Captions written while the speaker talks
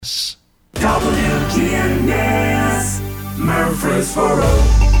GNS, Murfreesboro.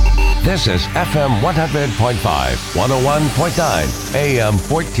 This is FM 100.5, 101.9, AM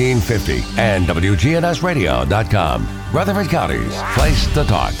 1450, and WGNSradio.com. Rutherford County's place to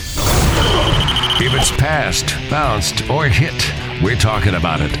talk. If it's passed, bounced, or hit, we're talking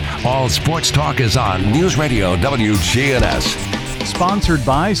about it. All sports talk is on News Radio WGNS. Sponsored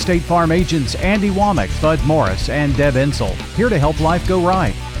by State Farm agents Andy Womack, Bud Morris, and Deb Insel. Here to help life go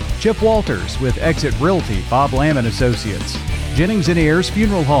right. Chip Walters with Exit Realty, Bob Lamb and Associates. Jennings & Ayers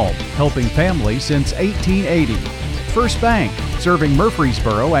Funeral Home, helping families since 1880. First Bank, serving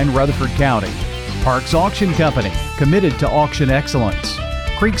Murfreesboro and Rutherford County. Parks Auction Company, committed to auction excellence.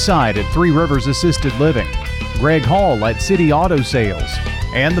 Creekside at Three Rivers Assisted Living. Greg Hall at City Auto Sales.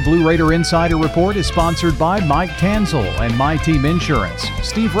 And the Blue Raider Insider Report is sponsored by Mike Tanzel and My Team Insurance,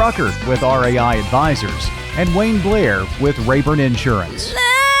 Steve Ruckert with RAI Advisors, and Wayne Blair with Rayburn Insurance.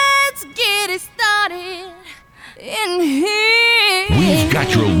 Let's get it started in here. We've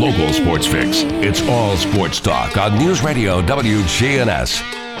got your local sports fix. It's all sports talk on News Radio WGNS.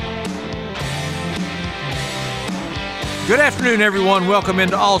 Good afternoon, everyone. Welcome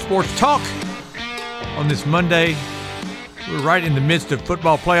into All Sports Talk on this Monday. We're right in the midst of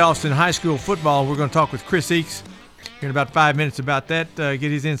football playoffs in high school football. We're going to talk with Chris Eakes here in about 5 minutes about that, get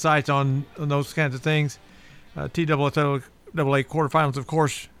his insights on those kinds of things. TAAA quarterfinals, of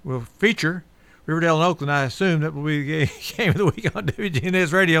course, will feature Riverdale and Oakland. I assume that will be the game of the week on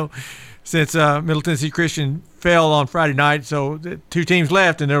WGNS Radio since Middle Tennessee Christian fell on Friday night. So two teams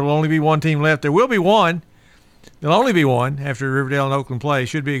left, and there will only be one team left. There will be one. There'll only be one after Riverdale and Oakland play.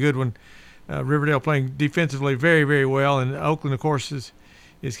 Should be a good one. Riverdale playing defensively very, very well, and Oakland, of course, has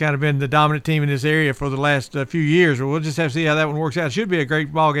kind of been the dominant team in this area for the last few years. But we'll just have to see how that one works out. It should be a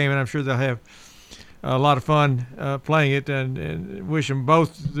great ball game, and I'm sure they'll have a lot of fun playing it, and wish them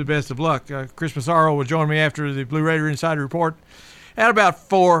both the best of luck. Chris Massaro will join me after the Blue Raider Insider Report at about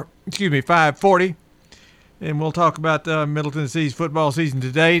 5:40, and we'll talk about Middle Tennessee's football season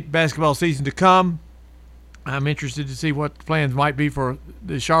to date, basketball season to come. I'm interested to see what plans might be for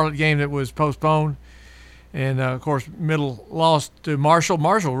the Charlotte game that was postponed. And, of course, Middle lost to Marshall.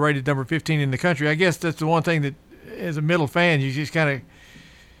 Marshall rated number 15 in the country. I guess that's the one thing that, as a Middle fan, you just kind of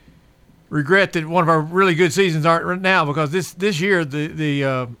regret that one of our really good seasons aren't right now, because this year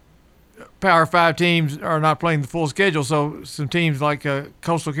the Power 5 teams are not playing the full schedule. So some teams like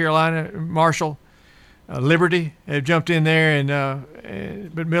Coastal Carolina, Marshall, Liberty have jumped in there,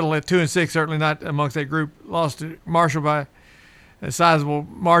 but Middle at 2-6, certainly not amongst that group. Lost to Marshall by a sizable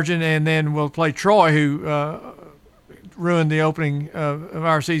margin, and then we'll play Troy, who ruined the opening of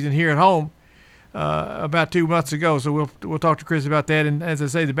our season here at home about 2 months ago. So we'll talk to Chris about that. And as I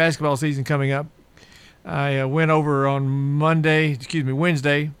say, the basketball season coming up. I went over on Wednesday,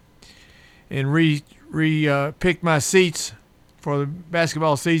 and picked my seats for the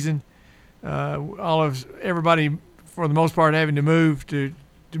basketball season. Everybody, for the most part, having to move to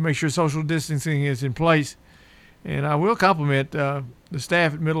make sure social distancing is in place. And I will compliment the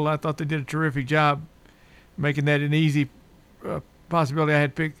staff at Middle. I thought they did a terrific job making that an easy possibility.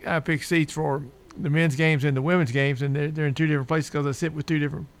 I picked seats for the men's games and the women's games, and they're in two different places because I sit with two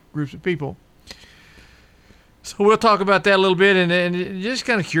different groups of people. So we'll talk about that a little bit, and just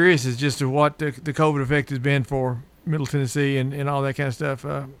kind of curious as just to what the COVID effect has been for Middle Tennessee and all that kind of stuff.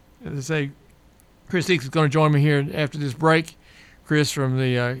 As I say, Chris Eakes is going to join me here after this break. Chris from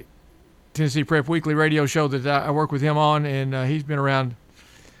the Tennessee Prep Weekly radio show that I work with him on, and he's been around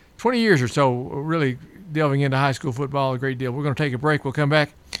 20 years or so, really delving into high school football a great deal. We're going to take a break. We'll come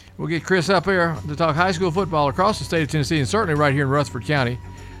back. We'll get Chris up here to talk high school football across the state of Tennessee, and certainly right here in Rutherford County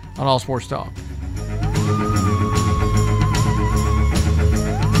on All Sports Talk.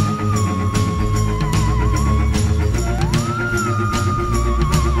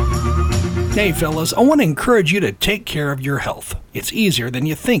 Hey fellas, I want to encourage you to take care of your health. It's easier than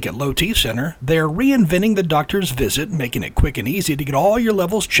you think at Low T Center. They're reinventing the doctor's visit, making it quick and easy to get all your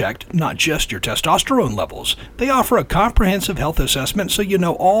levels checked, not just your testosterone levels. They offer a comprehensive health assessment so you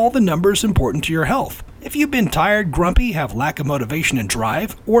know all the numbers important to your health. If you've been tired, grumpy, have lack of motivation and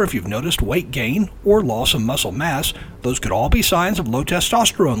drive, or if you've noticed weight gain or loss of muscle mass, those could all be signs of low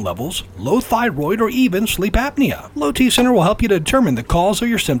testosterone levels, low thyroid, or even sleep apnea. Low T Center will help you determine the cause of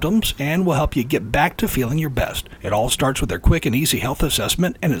your symptoms and will help you get back to feeling your best. It all starts with their quick and easy health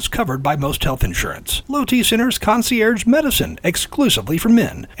assessment and is covered by most health insurance. Low T Center's concierge medicine, exclusively for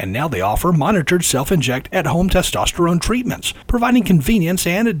men, and now they offer monitored self-inject at-home testosterone treatments, providing convenience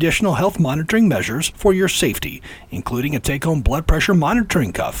and additional health monitoring measures for your safety, including a take-home blood pressure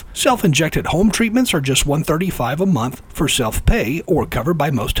monitoring cuff. Self-injected home treatments are just $135 a month month for self-pay or covered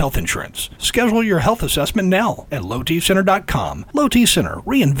by most health insurance. Schedule your health assessment now at lowtcenter.com. Low T Center,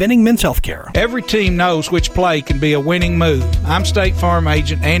 reinventing men's health care. Every team knows which play can be a winning move. I'm State Farm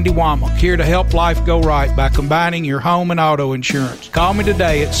Agent Andy Womack, here to help life go right by combining your home and auto insurance. Call me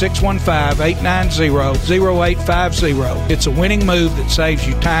today at 615-890-0850. It's a winning move that saves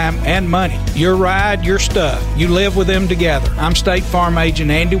you time and money. Your ride, your stuff. You live with them together. I'm State Farm Agent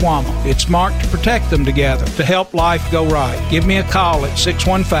Andy Womack. It's smart to protect them together to help life go right. Give me a call at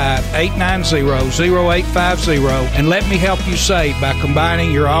 615-890-0850 and let me help you save by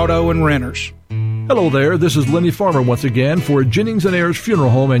combining your auto and renters. Hello there, this is Lenny Farmer once again for Jennings & Ayers Funeral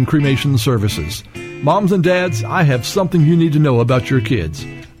Home and Cremation Services. Moms and dads, I have something you need to know about your kids.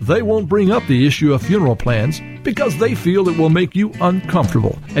 They won't bring up the issue of funeral plans because they feel it will make you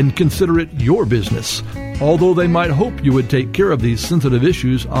uncomfortable and consider it your business. Although they might hope you would take care of these sensitive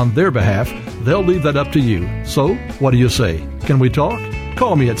issues on their behalf, they'll leave that up to you. So, what do you say? Can we talk?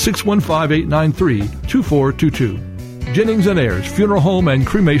 Call me at 615-893-2422. Jennings & Ayers Funeral Home and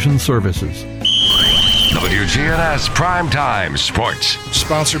Cremation Services. WGNS Primetime Sports.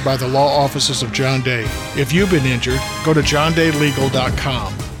 Sponsored by the law offices of John Day. If you've been injured, go to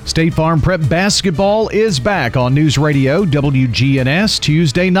johndaylegal.com. State Farm Prep Basketball is back on News Radio WGNS.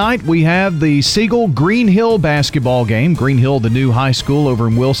 Tuesday night, we have the Siegel Green Hill basketball game. Green Hill, the new high school over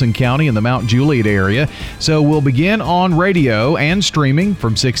in Wilson County in the Mount Juliet area. So we'll begin on radio and streaming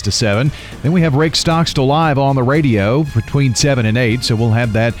from 6 to 7. Then we have Rick Stockstill live on the radio between 7 and 8. So we'll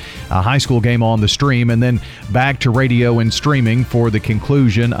have that high school game on the stream. And then back to radio and streaming for the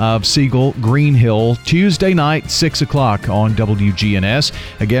conclusion of Siegel Green Hill Tuesday night, 6 o'clock on WGNS.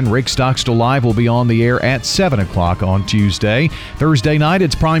 Again, Rick Stockstill Live will be on the air at 7 o'clock on Tuesday. Thursday night,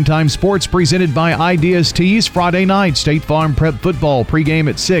 it's Primetime Sports presented by Ideas Tees. Friday night, State Farm Prep Football pregame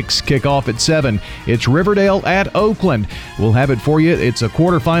at 6, kickoff at 7. It's Riverdale at Oakland. We'll have it for you. It's a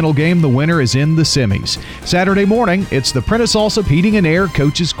quarterfinal game. The winner is in the semis. Saturday morning, it's the Prentice Allsup Heating and Air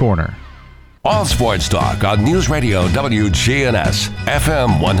Coach's Corner. All sports talk on News Radio WGNS,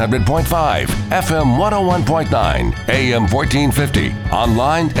 FM 100.5, FM 101.9, AM 1450,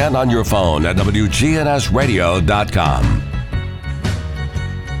 online and on your phone at WGNSradio.com.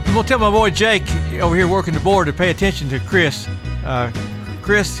 I'm going to tell my boy Jake over here working the board to pay attention to Chris.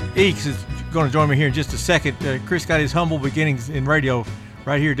 Chris Eakes is going to join me here in just a second. Chris got his humble beginnings in radio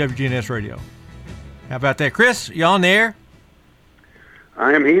right here at WGNS Radio. How about that? Chris, you on the air?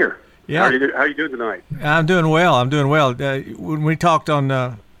 I am here. Yeah. How are you doing tonight? I'm doing well. When we talked on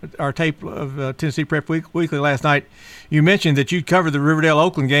our tape of Tennessee Prep Weekly last night, you mentioned that you'd covered the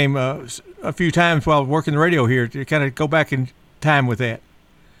Riverdale-Oakland game a few times while working the radio here to kind of go back in time with that.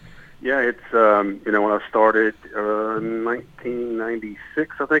 Yeah, it's, when I started in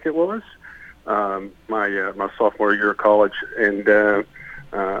 1996, I think it was, my sophomore year of college, and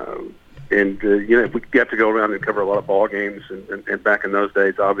we got to go around and cover a lot of ball games, and back in those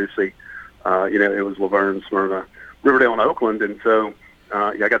days, obviously, it was Laverne, Smyrna, Riverdale, and Oakland, and so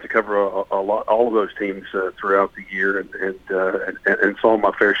I got to cover all of those teams throughout the year, and saw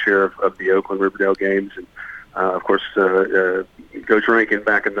my fair share of the Oakland Riverdale games, and of course, Coach Rankin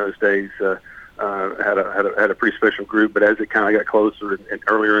back in those days had a pretty special group, but as it kind of got closer and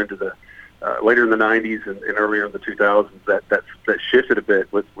earlier into the later in the 90s and earlier in the 2000s, that shifted a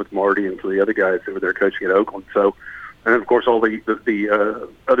bit with Marty and some of the other guys that were there coaching at Oakland. So, and of course, all the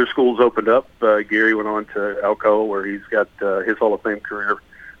other schools opened up. Gary went on to Alcoa, where he's got his Hall of Fame career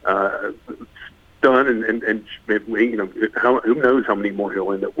done, and who knows how many more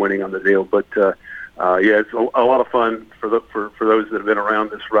he'll end up winning on the deal. But it's a lot of fun for those that have been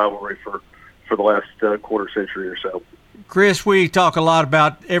around this rivalry for the last quarter century or so. Chris, we talk a lot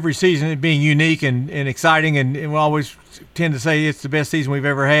about every season being unique and exciting, and we always tend to say it's the best season we've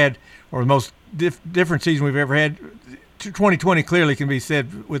ever had, or the most different season we've ever had. 2020 clearly can be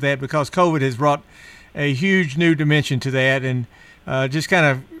said with that, because COVID has brought a huge new dimension to that, and just kind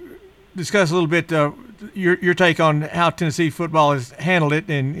of discuss a little bit your take on how Tennessee football has handled it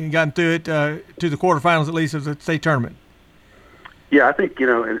and gotten through it to the quarterfinals, at least, of the state tournament. Yeah, I think,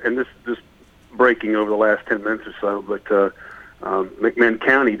 and this breaking over the last 10 minutes or so, but McMinn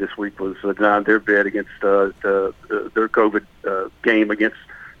County this week was denied their bid against their COVID game against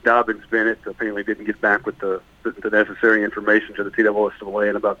Dobbins Bennett. Apparently didn't get back with the necessary information to the TWSAA,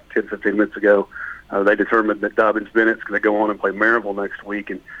 and about 10-15 minutes ago they determined that Dobbins Bennett's going to go on and play Maryville next week,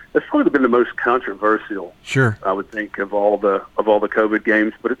 and that's probably been the most controversial, sure, I would think, of all the COVID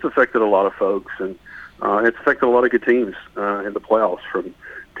games. But it's affected a lot of folks, and it's affected a lot of good teams in the playoffs, from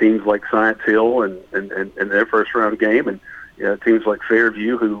teams like Science Hill and their first round game, and teams like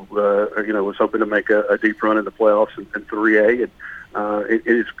Fairview, who was hoping to make a deep run in the playoffs in 3A, and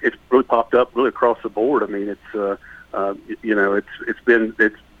it's really popped up really across the board. I mean, it's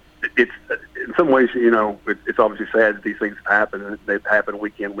in some ways, it's obviously sad that these things happen, and they've happened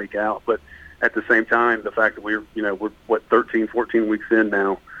week in, week out. But at the same time, the fact that we're 13, 14 weeks in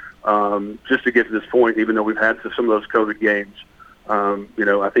now, just to get to this point, even though we've had some of those COVID games,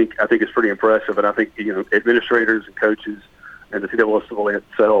 I think it's pretty impressive, and I think administrators and coaches and the CWSAA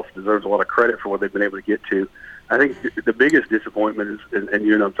itself deserves a lot of credit for what they've been able to get to. I think the biggest disappointment is,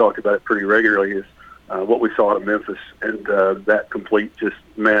 and I've talked about it pretty regularly, is what we saw at Memphis and that complete just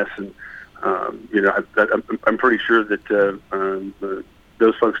mess. And I'm pretty sure that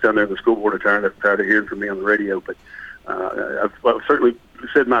those folks down there in the school board are tired of hearing from me on the radio. But I've certainly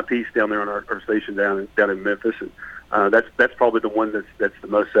said my piece down there on our station down in Memphis, and that's probably the one that's the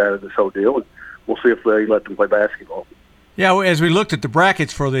most sad of this whole deal. And we'll see if they let them play basketball. Yeah, as we looked at the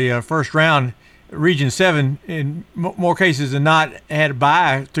brackets for the first round, Region 7, in more cases than not, had a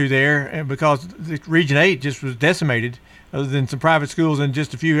bye through there, and because the Region 8 just was decimated, other than some private schools and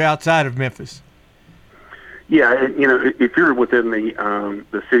just a few outside of Memphis. Yeah, if you're within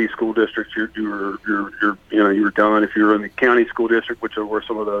the city school district, you're done. If you're in the county school district, which are where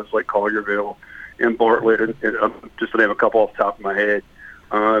some of those like Collierville and Bartlett, and just to name a couple off the top of my head,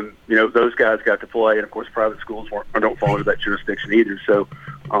 those guys got to play, and of course, private schools don't fall into that jurisdiction either. So,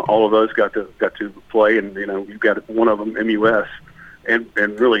 all of those got to play, and you've got one of them, MUS, and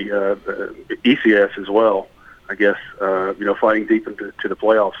really ECS as well. I guess fighting deep into the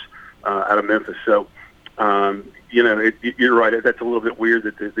playoffs out of Memphis. So, you're right. That's a little bit weird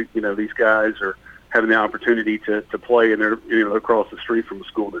that these guys are having the opportunity to play, and they're across the street from a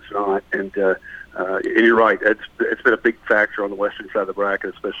school that's not. And you're right. It's been a big factor on the western side of the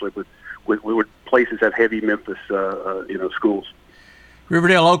bracket, especially with places that heavy Memphis schools.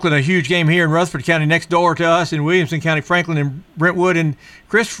 Riverdale, Oakland, a huge game here in Rutherford County, next door to us in Williamson County, Franklin, and Brentwood. And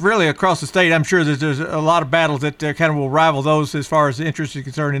Chris, really across the state, I'm sure that there's a lot of battles that kind of will rival those as far as the interest is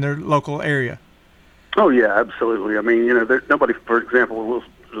concerned in their local area. Oh yeah, absolutely. I mean, there's nobody. For example, we'll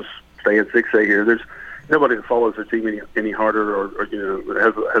just stay in 6A here. There's nobody that follows their team any harder, or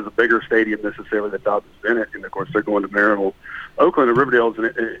has a bigger stadium necessarily that Dobbins Bennett. And of course, they're going to Maryville, Oakland, and Riverdale's.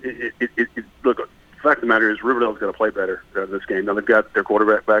 And look. The fact of the matter is Riverdale's going to play better this game. Now they've got their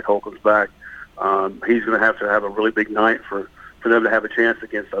quarterback back, Holcomb's back. He's going to have a really big night for them to have a chance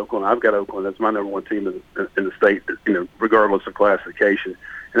against Oakland. I've got Oakland as my number one team in the state, regardless of classification.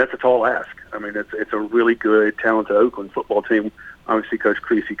 And that's a tall ask. I mean, it's a really good, talented Oakland football team. Obviously, Coach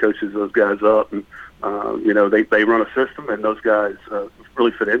Creasy coaches those guys up, and they run a system, and those guys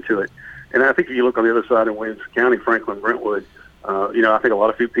really fit into it. And I think if you look on the other side in Williamson County, Franklin, Brentwood, I think a lot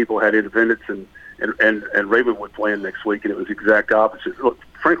of people had Independence and Ravenwood playing next week, and it was the exact opposite. Look,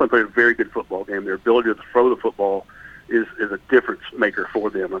 Franklin played a very good football game. Their ability to throw the football is a difference maker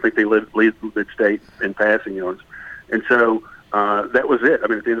for them. I think they lead mid-state in passing yards. And so that was it. I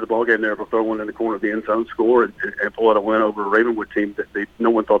mean, at the end of the ball game, they were able to throw one in the corner of the end zone, score, and pull out a win over a Ravenwood team that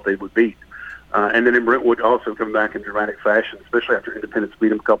no one thought they would beat. And then in Brentwood also coming back in dramatic fashion, especially after Independence beat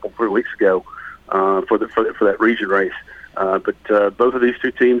them a couple 3 weeks ago for that region race. But both of these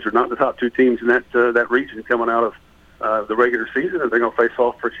two teams are not the top two teams in that region coming out of the regular season, and they're going to face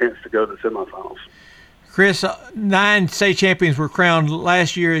off for a chance to go to the semifinals. Chris, 9 state champions were crowned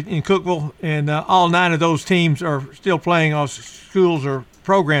last year in Cookeville, and all 9 of those teams are still playing on schools or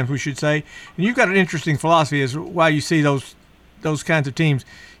programs, we should say. And you've got an interesting philosophy as to why you see those kinds of teams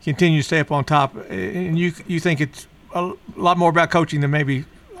continue to stay up on top. And you think it's a lot more about coaching than maybe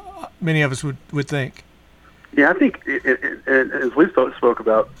many of us would think. Yeah, I think, and as we've spoke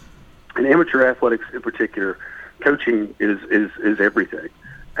about, in amateur athletics in particular, coaching is everything.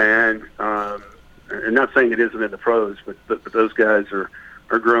 And not saying it isn't in the pros, but those guys are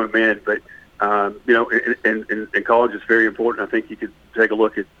grown men. But in college, it's very important. I think you could take a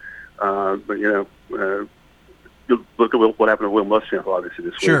look at, look at what happened to Will Muschamp, obviously,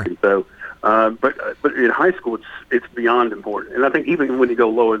 this week. And so, but in high school, it's beyond important. And I think even when you go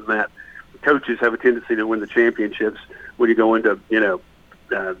lower than that, coaches have a tendency to win the championships when you go into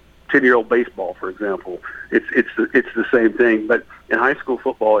 10-year-old baseball, for example. It's the same thing, but in high school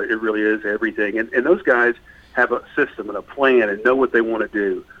football, it really is everything. And those guys have a system and a plan and know what they want to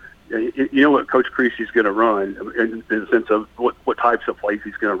do. You know what Coach Creasy's going to run in the sense of what types of plays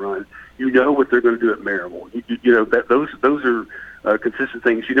he's going to run. You know what they're going to do at Maryville. You know that those are consistent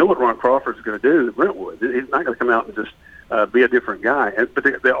things. You know what Ron Crawford's going to do at Brentwood. He's not going to come out and just be a different guy.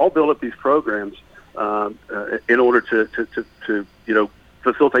 But they all build up these programs in order to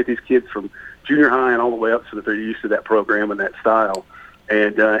facilitate these kids from junior high and all the way up so that they're used to that program and that style.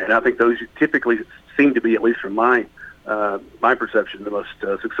 And I think those typically seem to be, at least from my perception, the most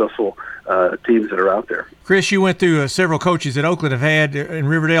successful teams that are out there. Chris, you went through several coaches that Oakland have had in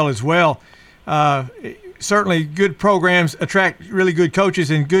Riverdale as well. Certainly good programs attract really good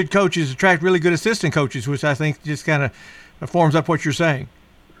coaches, and good coaches attract really good assistant coaches, which I think just kind of forms up what you're saying.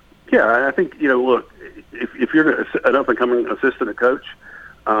 Yeah, I think, look, if you're an up-and-coming assistant coach,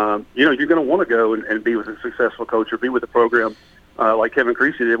 you're going to want to go and be with a successful coach or be with a program like Kevin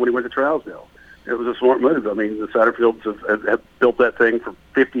Creasy did when he went to Trousdale. It was a smart move. I mean, the Satterfields have built that thing for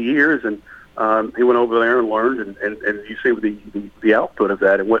 50 years, and he went over there and learned, and you see the output of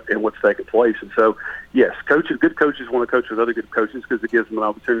that and what's taking place. And so, yes, good coaches want to coach with other good coaches because it gives them an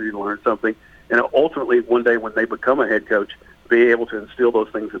opportunity to learn something. And ultimately, one day when they become a head coach, be able to instill those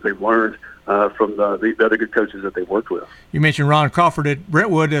things that they've learned from the other good coaches that they've worked with. You mentioned Ron Crawford at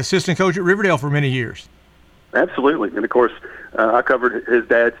Brentwood, assistant coach at Riverdale for many years. Absolutely. And, of course, I covered his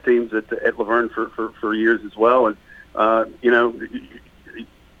dad's teams at Laverne for years as well. And, not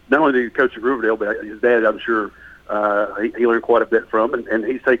only did he coach at Riverdale, but his dad, I'm sure, he learned quite a bit from. And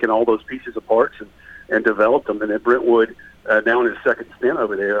he's taken all those pieces apart and developed them. And at Brentwood, now in his second stint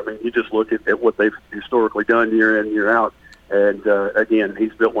over there, I mean, you just look at what they've historically done year in, year out. And, again,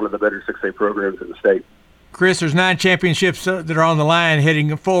 he's built one of the better 6A programs in the state. Chris, there's 9 championships that are on the line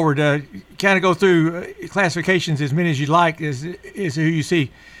heading forward. Kind of go through classifications as many as you'd like. Is who you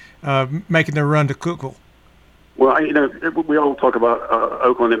see making their run to Cookeville? Well, we all talk about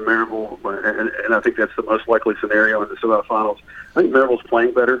Oakland and Maryville, and I think that's the most likely scenario in the semifinals. I think Maryville's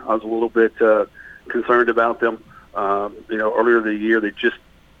playing better. I was a little bit concerned about them. Earlier in the year, they just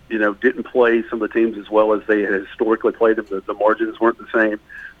didn't play some of the teams as well as they had historically played them. The margins weren't the same,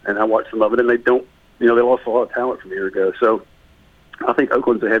 and I watched some of it, and they lost a lot of talent from a year ago. So I think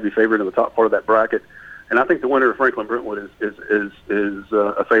Oakland's a heavy favorite in the top part of that bracket, and I think the winner of Franklin-Brentwood is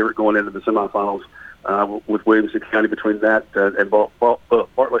a favorite going into the semifinals with Williamson County between that and Bartlett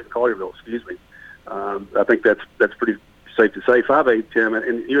and Collierville. Excuse me. I think that's pretty safe to say. 5A, Tim,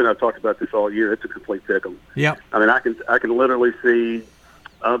 and you and I have talked about this all year. It's a complete pick 'em. Yeah. I mean, I can literally see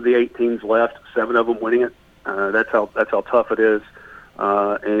of the 8 teams left, 7 of them winning it. That's how tough it is.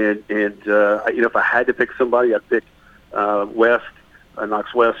 If I had to pick somebody, I'd pick West,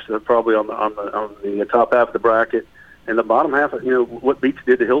 Knox West, probably on the top half of the bracket. And the bottom half, what Beach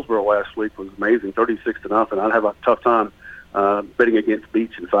did to Hillsborough last week was amazing, 36-0. I'd have a tough time betting against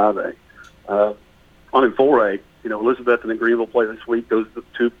Beach in 5A. On in 4A, Elizabeth and Greenville play this week. Those are the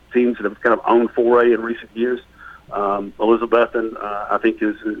 2 teams that have kind of owned 4A in recent years. Elizabeth, I think,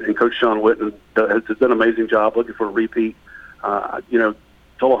 and Coach Sean Whitten has done an amazing job looking for a repeat.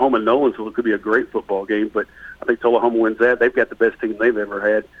 Tullahoma and Nolensville could be a great football game, but I think Tullahoma wins that. They've got the best team they've ever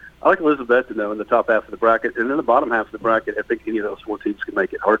had. I like Elizabeth in the top half of the bracket. And then the bottom half of the bracket, I think any of those 4 teams can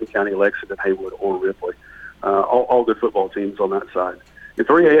make it. Hardin County, Lexington, Haywood, or Ripley. All good football teams on that side. In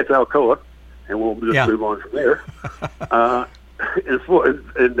 3A, it's Alcoa, and we'll just move on from there. In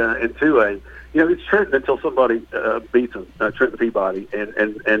 2A, it's Trenton until somebody beats them, Trenton Peabody,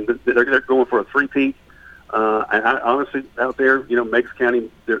 and they're going for a 3-peat. And I honestly, out there, Meigs County,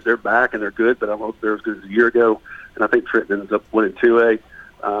 they're back and they're good, but I don't know if they're as good as a year ago. And I think Trenton ends up winning 2A.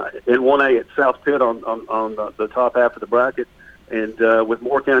 In 1A, it's South Pitt on the top half of the bracket, and with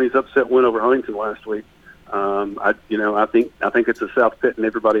Moore County's upset win over Huntington last week, I think it's a South Pitt and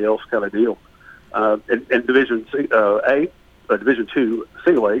everybody else kind of deal. In Division Division 2,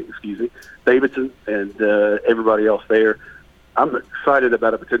 Single A, Davidson and everybody else there. I'm excited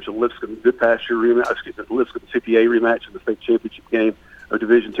about a potential Lipscomb Good Pasture rematch, Lipscomb CPA rematch in the state championship game of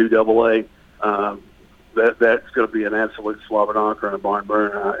Division 2 AA. That's going to be an absolute slobber knocker and a barn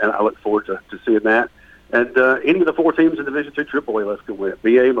burn, and I look forward to seeing that. And any of the 4 teams in Division 2 AAA, let's go win it.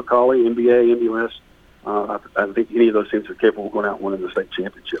 BA, McCallie, MBA, MUS. I think any of those teams are capable of going out and winning the state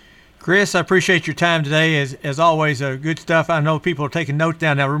championship. Chris, I appreciate your time today. As always, good stuff. I know people are taking notes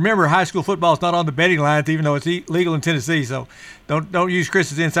down. Now, remember, high school football is not on the betting lines, even though it's legal in Tennessee. So don't use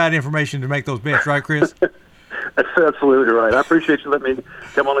Chris's inside information to make those bets, right, Chris? That's absolutely right. I appreciate you letting me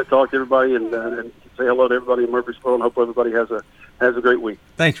come on and talk to everybody and say hello to everybody in Murfreesboro, and hope everybody has a great week.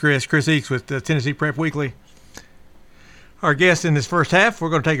 Thanks, Chris. Chris Eakes with Tennessee Prep Weekly. Our guest in this first half,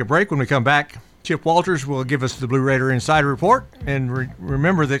 we're going to take a break. When we come back, Chip Walters will give us the Blue Raider Insider Report. And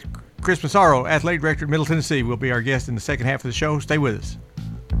remember that Chris Massaro, Athletic Director at Middle Tennessee, will be our guest in the second half of the show. Stay with us.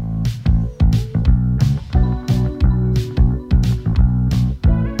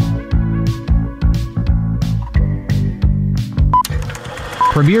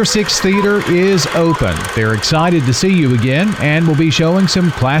 Premier 6 Theater is open. They're excited to see you again and will be showing some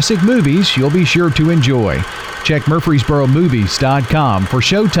classic movies you'll be sure to enjoy. Check MurfreesboroMovies.com for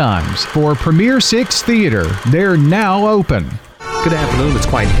showtimes for Premier 6 Theater. They're now open. Good afternoon. It's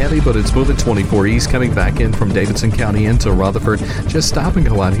quite heavy, but it's moving 24 east, coming back in from Davidson County into Rutherford. Just stop and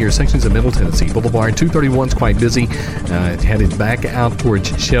go out here. Sections of Middle Tennessee Boulevard. 231's quite busy, headed back out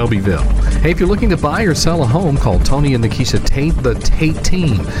towards Shelbyville. Hey, if you're looking to buy or sell a home, call Tony and Nikisha Tate, the Tate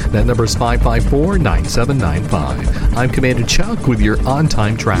Team. That number is 554-9795. I'm Commander Chuck with your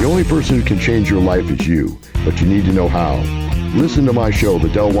on-time traffic. The only person who can change your life is you, but you need to know how. Listen to my show, The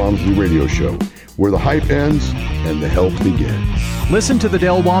Del Walmsley Radio Show, where the hype ends and the help begins. Listen to the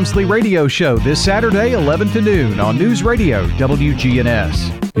Del Walmsley Radio Show this Saturday, 11 to noon on News Radio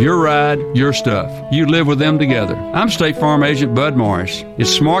WGNS. Your ride, your stuff. You live with them together. I'm State Farm Agent Bud Morris. It's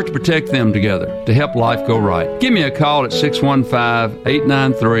smart to protect them together to help life go right. Give me a call at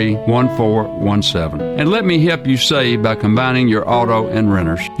 615-893-1417 and let me help you save by combining your auto and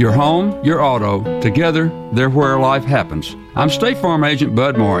renters. Your home, your auto, together, they're where life happens. I'm State Farm Agent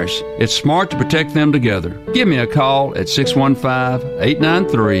Bud Morris. It's smart to protect them together. Give me a call at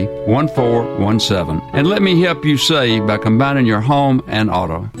 615-893-1417 and let me help you save by combining your home and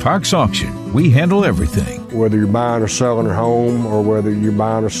auto. Parks Auction. We handle everything. Whether you're buying or selling a home or whether you're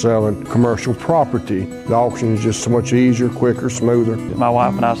buying or selling commercial property, the auction is just so much easier, quicker, smoother. My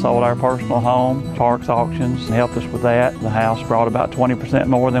wife and I sold our personal home. Parks Auctions helped us with that. The house brought about 20%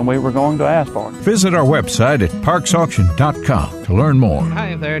 more than we were going to ask for. Visit our website at parksauction.com to learn more.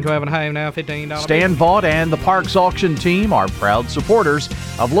 Hi there, 12 and a half now, $15. Stan Vaught and the Parks Auction team are proud supporters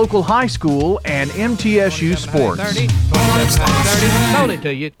of local high school and MTSU sports. 30, sold it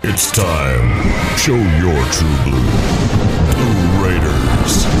to you. It's time. Show your true blue. Blue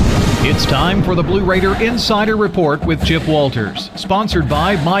Raiders. It's time for the Blue Raider Insider Report with Chip Walters, sponsored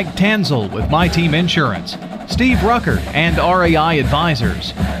by Mike Tanzel with My Team Insurance, Steve Ruckert and RAI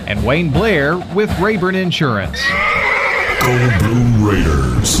Advisors, and Wayne Blair with Rayburn Insurance. Go Blue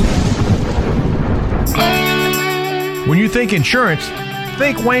Raiders. When you think insurance,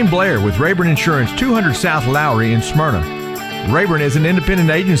 think Wayne Blair with Rayburn Insurance, 200 South Lowry in Smyrna. Rayburn is an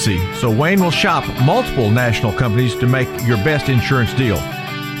independent agency, so Wayne will shop multiple national companies to make your best insurance deal.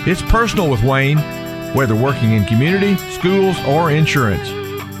 It's personal with Wayne, whether working in community, schools, or insurance.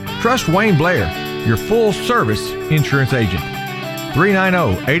 Trust Wayne Blair, your full-service insurance agent.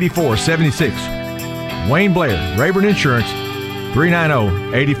 390-8476. Wayne Blair, Rayburn Insurance,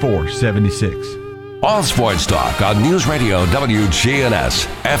 390-8476. All Sports Talk on News Radio WGNS,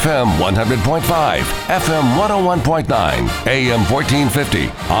 FM 100.5, FM 101.9, AM 1450,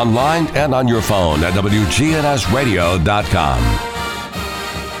 online and on your phone at WGNSradio.com.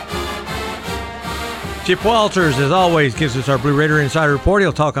 Chip Walters, as always, gives us our Blue Raider Insider Report.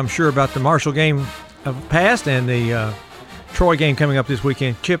 He'll talk, I'm sure, about the Marshall game of past and the Troy game coming up this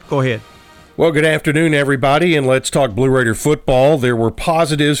weekend. Chip, go ahead. Well, good afternoon, everybody, and let's talk Blue Raider football. There were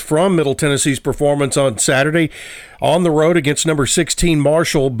positives from Middle Tennessee's performance on Saturday on the road against number 16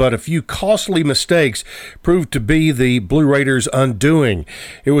 Marshall, but a few costly mistakes proved to be the Blue Raiders' undoing.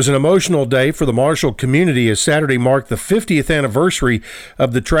 It was an emotional day for the Marshall community as Saturday marked the 50th anniversary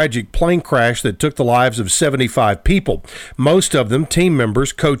of the tragic plane crash that took the lives of 75 people, most of them team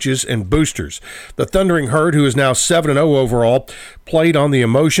members, coaches, and boosters. The Thundering Herd, who is now 7-0 overall, played on the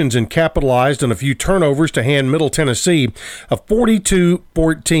emotions and capitalized on a few turnovers to hand Middle Tennessee a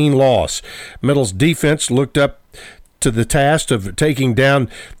 42-14 loss. Middle's defense looked up to the task of taking down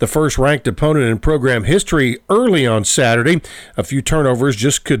the first-ranked opponent in program history early on Saturday. A few turnovers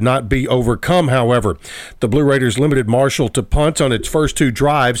just could not be overcome, however. The Blue Raiders limited Marshall to punts on its first two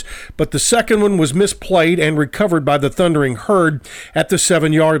drives, but the second one was misplayed and recovered by the Thundering Herd at the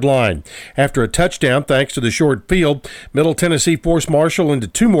 7-yard line. After a touchdown, thanks to the short field, Middle Tennessee forced Marshall into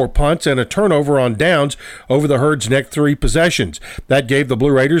two more punts and a turnover on downs over the Herd's next three possessions. That gave the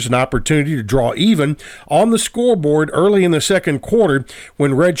Blue Raiders an opportunity to draw even on the scoreboard early in the second quarter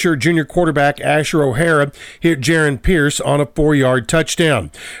when redshirt junior quarterback Asher O'Hara hit Jaron Pierce on a 4-yard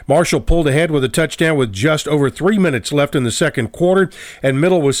touchdown. Marshall pulled ahead with a touchdown with just over 3 minutes left in the second quarter, and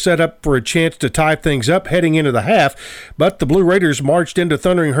Middle was set up for a chance to tie things up heading into the half, but the Blue Raiders marched into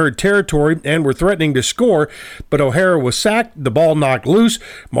Thundering Herd territory and were threatening to score, but O'Hara was sacked, the ball knocked loose.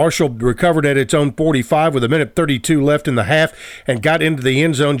 Marshall recovered at its own 45 with 1:32 left in the half and got into the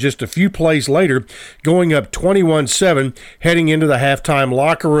end zone just a few plays later, going up 21-7 24-7 heading into the halftime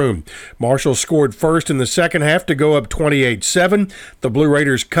locker room. Marshall scored first in the second half to go up 28-7. The Blue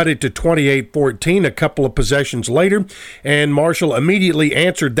Raiders cut it to 28-14 a couple of possessions later, and Marshall immediately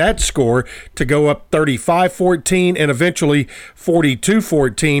answered that score to go up 35-14 and eventually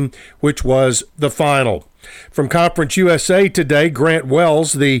 42-14, which was the final. From Conference USA today, Grant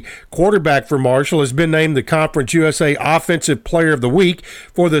Wells, the quarterback for Marshall, has been named the Conference USA Offensive Player of the Week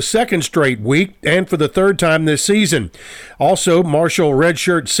for the second straight week and for the third time this season. Also, Marshall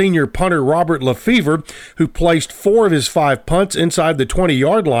redshirt senior punter Robert Lefevre, who placed 4 of his 5 punts inside the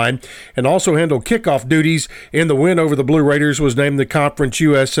 20-yard line and also handled kickoff duties in the win over the Blue Raiders, was named the Conference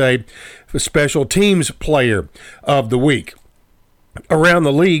USA Special Teams Player of the Week. Around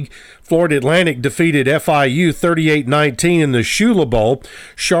the league, Florida Atlantic defeated FIU 38-19 in the Shula Bowl.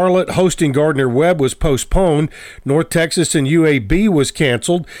 Charlotte hosting Gardner-Webb was postponed. North Texas and UAB was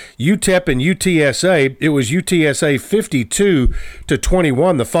canceled. UTEP and UTSA, it was UTSA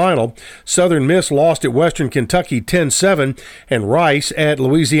 52-21 the final. Southern Miss lost at Western Kentucky 10-7, and Rice at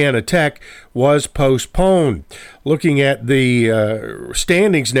Louisiana Tech was postponed. Looking at the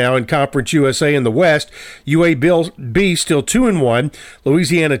standings now in Conference USA in the West, UAB still 2-1,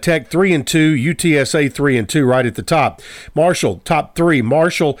 Louisiana Tech 3-2, UTSA 3-2 right at the top. Marshall top 3.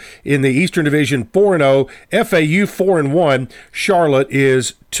 Marshall in the Eastern Division 4-0, FAU 4-1, Charlotte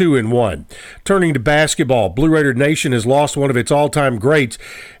is 2-1. Turning to basketball, Blue Raider Nation has lost one of its all-time greats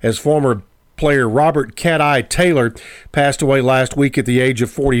as former player Robert Cat-Eye Taylor passed away last week at the age of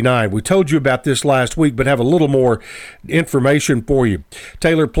 49. We told you about this last week, but have a little more information for you.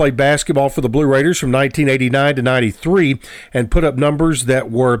 Taylor played basketball for the Blue Raiders from 1989 to 93 and put up numbers that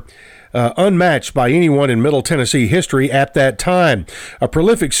were unmatched by anyone in Middle Tennessee history at that time. A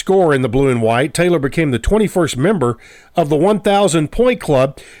prolific scorer in the blue and white, Taylor became the 21st member of the 1,000-point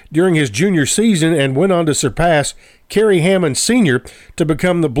club during his junior season and went on to surpass Kerry Hammond Sr. to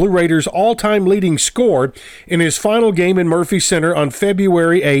become the Blue Raiders' all-time leading scorer in his final game in Murphy Center on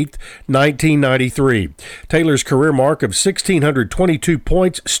February 8, 1993. Taylor's career mark of 1,622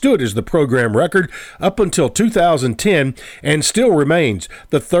 points stood as the program record up until 2010 and still remains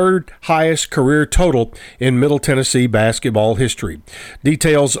the third highest career total in Middle Tennessee basketball history.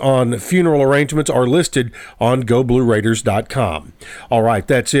 Details on funeral arrangements are listed on GoBlueRaiders.com. All right,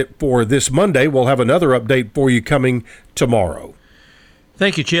 that's it for this Monday. We'll have another update for you coming tomorrow.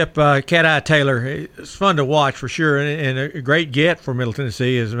 Thank you, Chip. Cat-Eye Taylor, it's fun to watch for sure, and a great get for Middle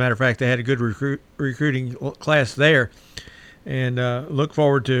Tennessee. As a matter of fact, they had a good recruiting class there, and look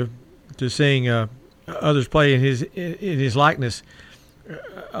forward to seeing others play in his likeness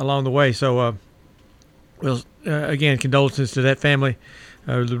along the way. So, again, condolences to that family.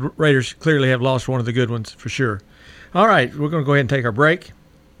 The Raiders clearly have lost one of the good ones for sure. All right, we're going to go ahead and take our break.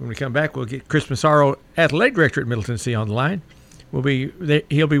 When we come back, we'll get Chris Massaro, athletic director at Middle Tennessee, on the line. He'll be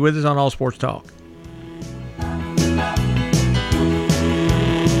with us on All Sports Talk.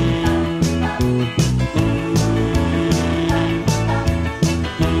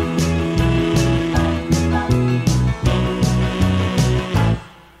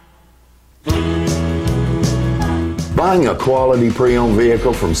 Buying a quality pre-owned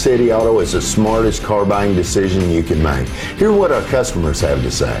vehicle from City Auto is the smartest car buying decision you can make. Hear what our customers have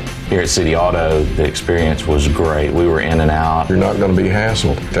to say. Here at City Auto, the experience was great. We were in and out. You're not going to be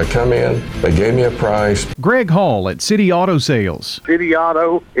hassled. They come in, they gave me a price. Greg Hall at City Auto Sales. City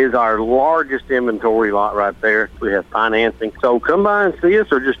Auto is our largest inventory lot right there. We have financing. So come by and see us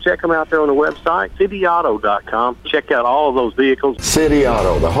or just check them out there on the website, cityauto.com. Check out all of those vehicles. City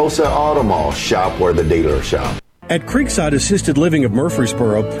Auto, the wholesale auto mall. Shop where the dealers shop. At Creekside Assisted Living of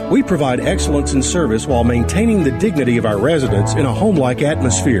Murfreesboro, we provide excellence in service while maintaining the dignity of our residents in a home-like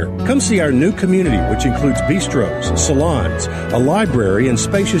atmosphere. Come see our new community, which includes bistros, salons, a library, and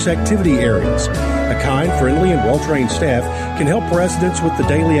spacious activity areas. A kind, friendly, and well-trained staff can help residents with the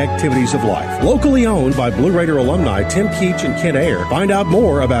daily activities of life. Locally owned by Blue Raider alumni Tim Keach and Kent Ayer. Find out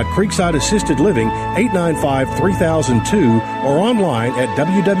more about Creekside Assisted Living, 895-3002, or online at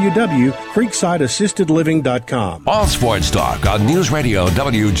www.creeksideassistedliving.com. All Sports Talk on News Radio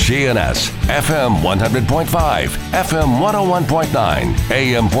WGNS, FM 100.5, FM 101.9,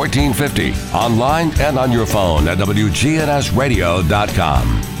 AM 1450, online and on your phone at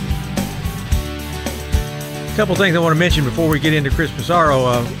WGNSradio.com. A couple things I want to mention before we get into Chris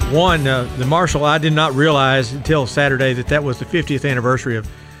Massaro. One, the Marshall, I did not realize until Saturday that was the 50th anniversary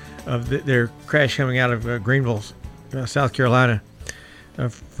of their crash coming out of Greenville, South Carolina,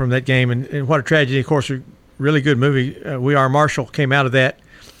 from that game. And what a tragedy. Of course, a really good movie. We Are Marshall came out of that.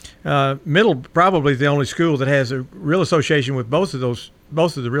 Middle, probably the only school that has a real association with both of those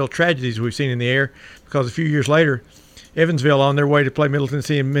both of the real tragedies we've seen in the air, because a few years later, Evansville, on their way to play Middle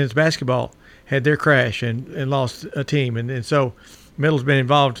Tennessee in men's basketball, had their crash and lost a team. And so Middle's been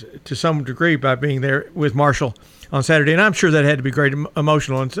involved to some degree by being there with Marshall on Saturday. And I'm sure that had to be great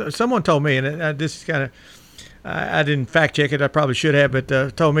emotional. And someone told me, and this is kind of, I didn't fact check it, I probably should have,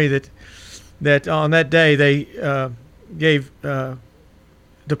 but told me that on that day they gave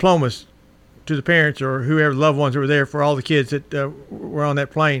diplomas to the parents or whoever loved ones that were there for all the kids that were on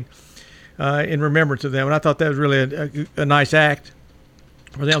that plane in remembrance of them. And I thought that was really a nice act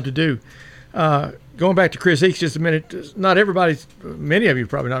for them to do. Going back to Chris Eakes just a minute, many of you are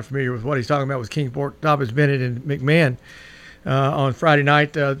probably not familiar with what he's talking about with Kingsport, Dobyns-Bennett, and McMahon on Friday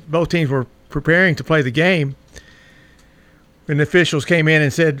night. Both teams were preparing to play the game when the officials came in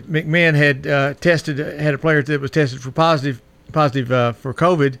and said McMahon had had a player that was tested for positive for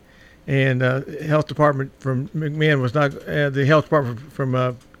COVID, and the health department from McMahon was not the health department from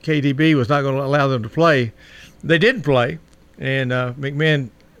KDB was not going to allow them to play. They didn't play, and McMahon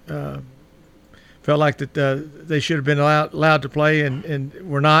felt like that they should have been allowed to play and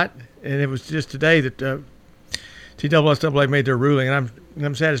were not. And it was just today that TSSAA made their ruling, and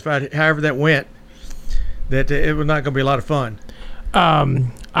I'm satisfied. However that went, that it was not going to be a lot of fun.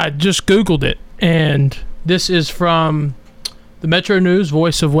 I just Googled it, and this is from the Metro News,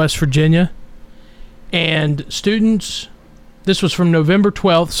 Voice of West Virginia. And students, this was from November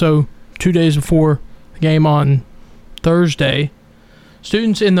 12th, so 2 days before the game on Thursday.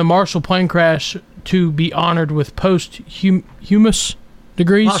 Students in the Marshall plane crash to be honored with posthumous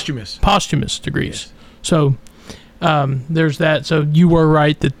degrees? Posthumous degrees. Yes. So there's that. So you were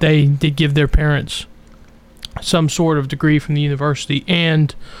right that they did give their parents some sort of degree from the university.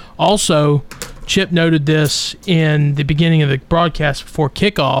 And also, Chip noted this in the beginning of the broadcast before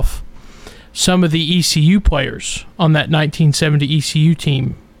kickoff. Some of the ECU players on that 1970 ECU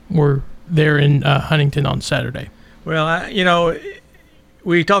team were there in Huntington on Saturday. Well,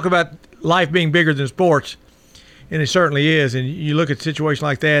 we talk about life being bigger than sports, and it certainly is. And you look at a situation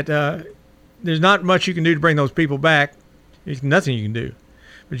like that, there's not much you can do to bring those people back. There's nothing you can do.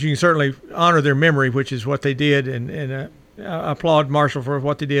 But you can certainly honor their memory, which is what they did, and I applaud Marshall for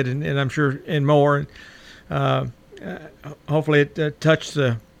what they did, and I'm sure and more. Hopefully it touched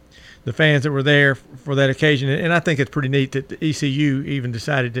the fans that were there for that occasion. And I think it's pretty neat that the ECU even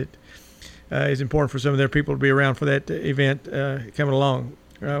decided that it's important for some of their people to be around for that event coming along.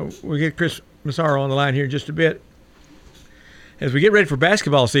 We'll get Chris Massaro on the line here in just a bit. As we get ready for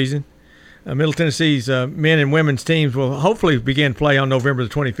basketball season, Middle Tennessee's men and women's teams will hopefully begin play on November the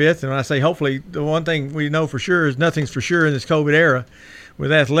 25th. And when I say hopefully, the one thing we know for sure is nothing's for sure in this COVID era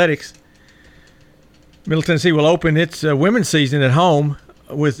with athletics. Middle Tennessee will open its women's season at home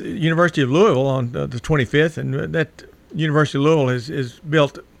with University of Louisville on the 25th. And that University of Louisville has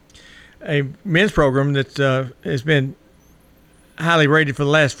built a men's program that has been highly rated for the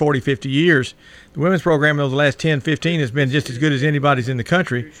last 40, 50 years. The women's program over the last 10, 15 has been just as good as anybody's in the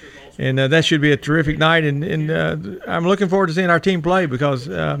country. And that should be a terrific night. And I'm looking forward to seeing our team play because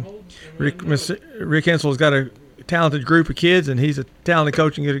Rick Hensel's got a talented group of kids, and he's a talented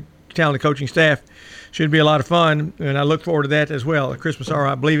coaching staff. Should be a lot of fun, and I look forward to that as well. Chris Massaro,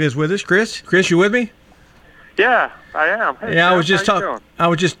 I believe, is with us. Chris, you with me? Yeah, I am. Hey, yeah,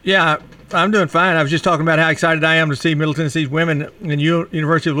 I'm doing fine. I was just talking about how excited I am to see Middle Tennessee's women and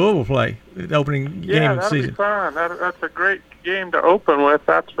University of Louisville play the opening game of the season. Yeah, that'll be fun. That's a great game to open with,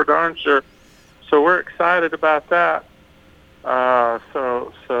 that's for darn sure. So we're excited about that.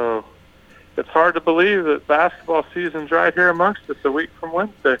 So it's hard to believe that basketball season's right here amongst us a week from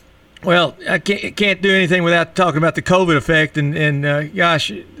Wednesday. Well, I can't do anything without talking about the COVID effect, and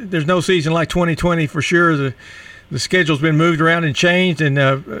gosh, there's no season like 2020 for sure. The schedule's been moved around and changed, and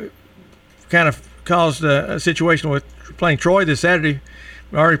kind of caused a situation with playing Troy this Saturday.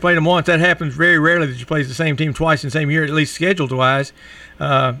 We already played them once. That happens very rarely that you play the same team twice in the same year, at least scheduled-wise.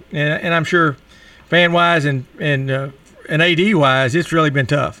 And I'm sure fan-wise and AD-wise, it's really been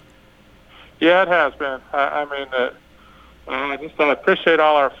tough. Yeah, it has been. I appreciate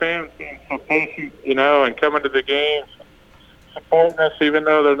all our fans being so patient, and coming to the games, supporting us even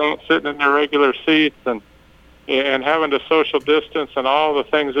though they're not sitting in their regular seats, and having to social distance and all the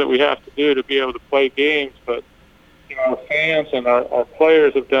things that we have to do to be able to play games. But our fans and our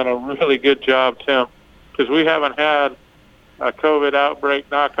players have done a really good job, Tim, because we haven't had a COVID outbreak,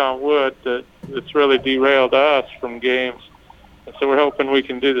 knock on wood, that's really derailed us from games. And so we're hoping we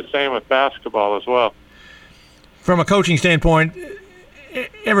can do the same with basketball as well. From a coaching standpoint,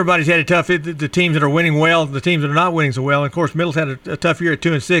 everybody's had it tough. The teams that are winning well, the teams that are not winning so well. And of course, Middle's had a tough year at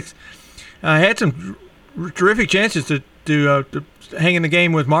 2-6. Had some terrific chances to hang in the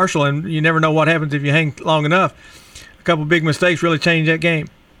game with Marshall, and you never know what happens if you hang long enough. A couple big mistakes really changed that game.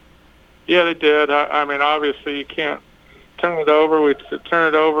 Yeah, they did. I mean, obviously you can't turn it over. We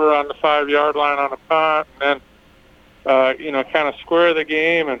turn it over on the 5-yard line on a punt, and then kind of square the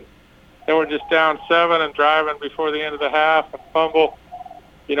game, and then we're just down 7 and driving before the end of the half and fumble,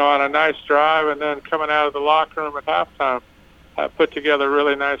 on a nice drive, and then coming out of the locker room at halftime, put together a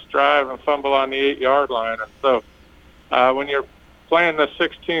really nice drive and fumble on the 8-yard line. And so when you're playing the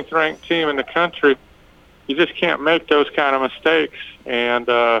 16th ranked team in the country, you just can't make those kind of mistakes.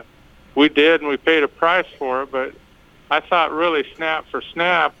 And we did, and we paid a price for it, but I thought really snap for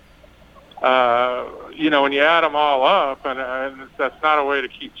snap, when you add them all up, and that's not a way to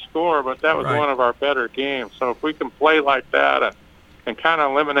keep score, but that was one of our better games. So if we can play like that and kind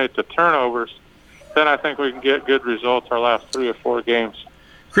of eliminate the turnovers, then I think we can get good results our last 3 or 4 games.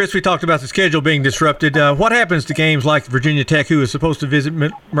 Chris, we talked about the schedule being disrupted. What happens to games like Virginia Tech, who was supposed to visit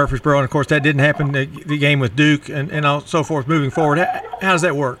Murfreesboro, and of course that didn't happen, the game with Duke and so forth moving forward? How does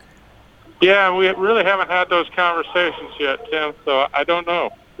that work? Yeah, we really haven't had those conversations yet, Tim, so I don't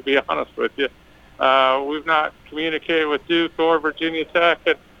know, to be honest with you. We've not communicated with Duke or Virginia Tech,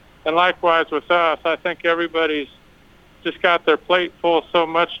 and likewise with us. I think everybody's just got their plate full so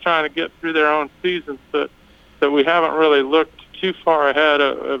much trying to get through their own seasons that we haven't really looked too far ahead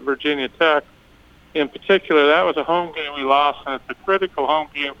of Virginia Tech. In particular, that was a home game we lost, and it's a critical home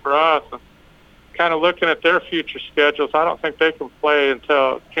game for us. And kind of looking at their future schedules, I don't think they can play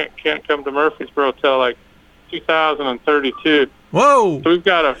can't come to Murfreesboro till like 2032. Whoa! So we've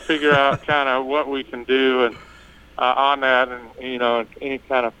got to figure out kind of what we can do and on that, and any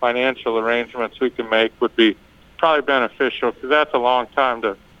kind of financial arrangements we can make would be probably beneficial, because that's a long time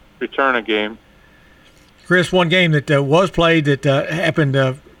to return a game. Chris, one game that was played that happened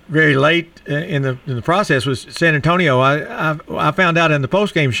very late in the process was San Antonio. I found out in the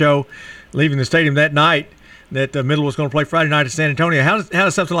post-game show, leaving the stadium that night, that Middle was going to play Friday night at San Antonio. How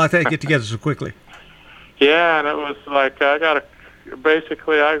does something like that get together so quickly? Yeah, and it was like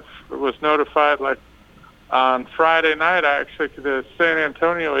I was notified like on Friday night. Actually, the San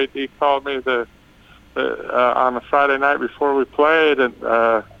Antonio AD called me on the Friday night before we played,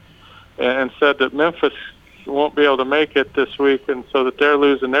 and said that Memphis won't be able to make it this week, and so that they're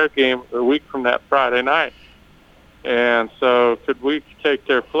losing their game a week from that Friday night. And so could we take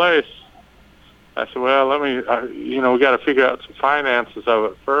their place? I said, well, let me, we got to figure out some finances of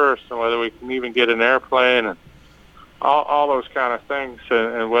it first, and whether we can even get an airplane and all those kind of things,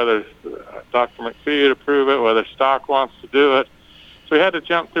 and whether Dr. McPhee would approve it, whether Stock wants to do it. So we had to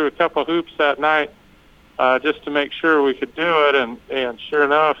jump through a couple hoops that night just to make sure we could do it, and sure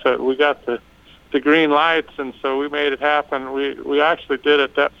enough, we got the green lights, and so we made it happen. We actually did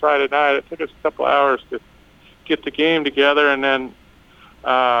it that Friday night. It took us a couple hours to get the game together, and then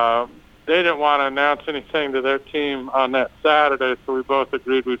they didn't want to announce anything to their team on that Saturday, so we both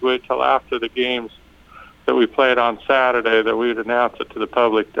agreed we'd wait till after the games that we played on Saturday that we would announce it to the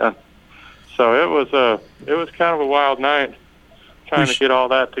public then. So it was kind of a wild night trying to get all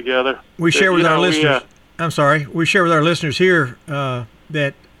that together. We share with our listeners. We share with our listeners here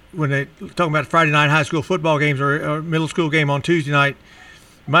that when they talking about Friday night high school football games or a middle school game on Tuesday night,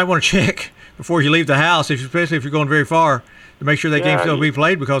 you might want to check before you leave the house, especially if you're going very far, to make sure that game's going to be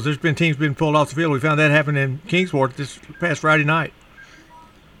played, because there's been teams being pulled off the field. We found that happen in Kingsport this past Friday night.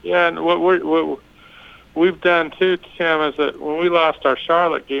 Yeah, and what we've done too, Tim, is that when we lost our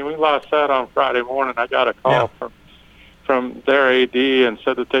Charlotte game, we lost that on Friday morning. I got a call from their AD and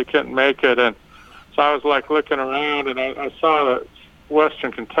said that they couldn't make it, and so I was like looking around, and I saw that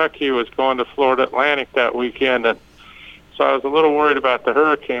Western Kentucky was going to Florida Atlantic that weekend, and so I was a little worried about the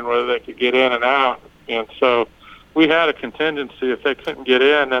hurricane, whether they could get in and out, and so we had a contingency. If they couldn't get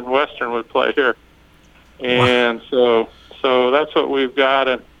in, then Western would play here, and so that's what we've got.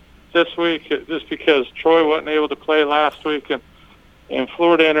 And this week, just because Troy wasn't able to play last week, and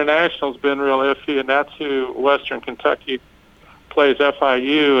Florida International's been real iffy, and that's who Western Kentucky plays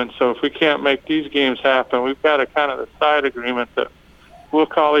FIU, and so if we can't make these games happen, we've got a kind of a side agreement that we'll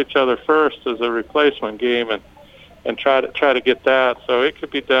call each other first as a replacement game and try to get that. So it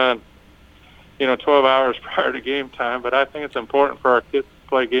could be done, 12 hours prior to game time, but I think it's important for our kids to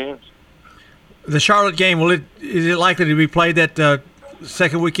play games. The Charlotte game, is it likely to be played that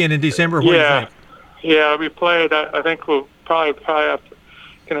second weekend in December? What do you think? Yeah, it'll be played. I think we'll probably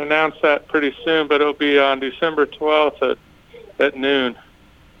can announce that pretty soon, but it'll be on December 12th at noon.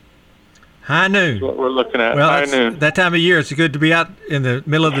 High noon. That's what we're looking at. Well, high noon. That time of year, it's good to be out in the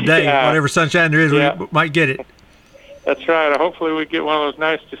middle of the day. Whatever sunshine there is, we might get it. That's right. Hopefully we get one of those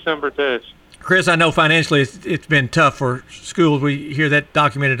nice December days. Chris, I know financially it's been tough for schools. We hear that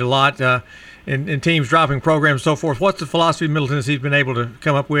documented a lot, and teams dropping programs and so forth. What's the philosophy Middle Tennessee's been able to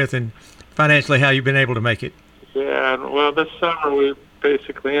come up with, and financially how you've been able to make it? Yeah, well, this summer we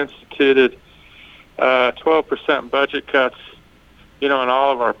basically instituted 12% budget cuts, in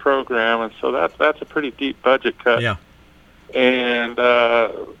all of our program, and so that's a pretty deep budget cut. Yeah. And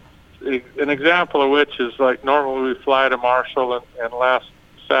an example of which is like normally we fly to Marshall, and last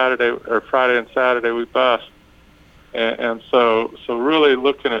Saturday or Friday and Saturday we bus, and so really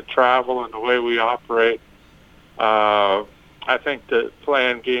looking at travel and the way we operate. I think that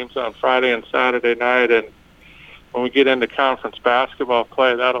playing games on Friday and Saturday night, and when we get into conference basketball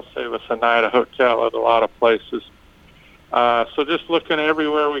play, that'll save us a night of hotel at a lot of places. So just looking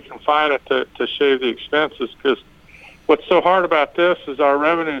everywhere we can find it to shave the expenses, because what's so hard about this is our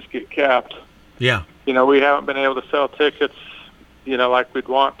revenues get capped. Yeah. We haven't been able to sell tickets, like we'd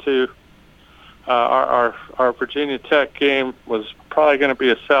want to. Our Virginia Tech game was probably going to be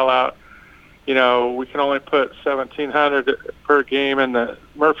a sellout. We can only put 1,700 per game in the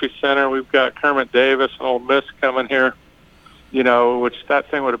Murphy Center. We've got Kermit Davis and Ole Miss coming here, which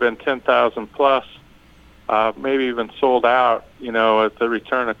that thing would have been 10,000 plus, maybe even sold out, at the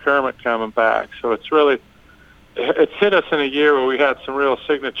return of Kermit coming back. So it's hit us in a year where we had some real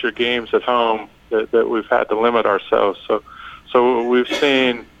signature games at home that we've had to limit ourselves. So we've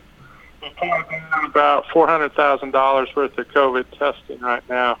seen about $400,000 worth of COVID testing right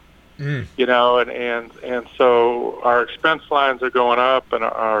now. And so our expense lines are going up, and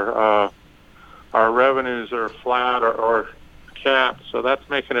our revenues are flat or capped. So that's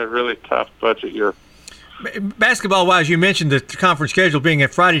making it a really tough budget year. Basketball-wise, you mentioned the conference schedule being a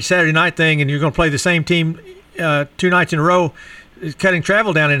Friday, Saturday night thing, and you're going to play the same team 2 nights in a row, cutting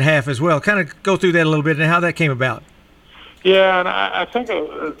travel down in half as well. Kind of go through that a little bit and how that came about. Yeah, and I think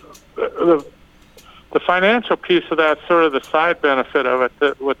the financial piece of that's sort of the side benefit of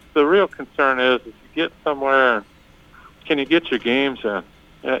it. What the real concern is you get somewhere, can you get your games in?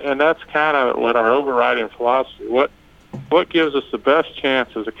 And that's kind of what our overriding philosophy. What gives us the best chance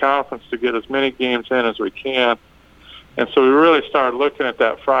as a conference to get as many games in as we can? And so we really started looking at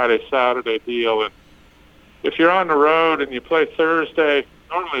that Friday, Saturday deal. And if you're on the road and you play Thursday,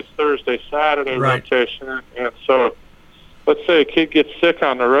 normally it's Thursday, Saturday rotation. And so let's say a kid gets sick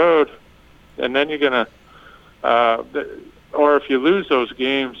on the road, and then you're going to, or if you lose those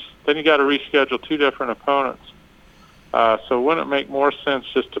games, then you got to reschedule 2 different opponents. So wouldn't it make more sense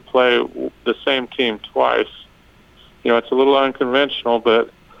just to play the same team twice? It's a little unconventional, but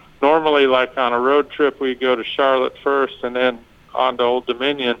normally, like on a road trip, we go to Charlotte first and then on to Old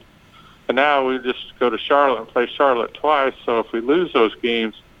Dominion. And now we just go to Charlotte and play Charlotte twice. So if we lose those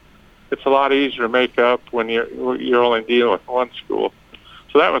games, it's a lot easier to make up when you're only dealing with one school.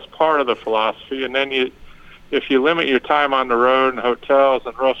 So that was part of the philosophy. And then if you limit your time on the road and hotels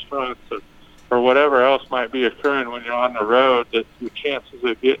and restaurants or whatever else might be occurring when you're on the road, that your chances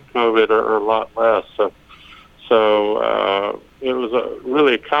of getting COVID are a lot less. So it was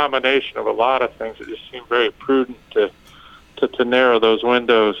really a combination of a lot of things that just seemed very prudent to narrow those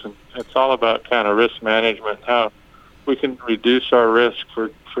windows. And it's all about kind of risk management, how we can reduce our risk for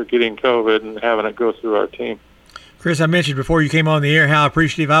getting COVID and having it go through our team. Chris, I mentioned before you came on the air how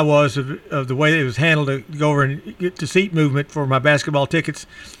appreciative I was of the way it was handled to go over and get the seat movement for my basketball tickets.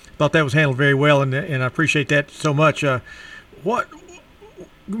 Thought that was handled very well, and I appreciate that so much.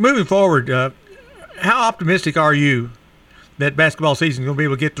 Moving forward, how optimistic are you that basketball season is going to be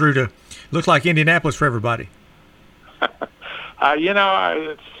able to get through to looks like Indianapolis for everybody?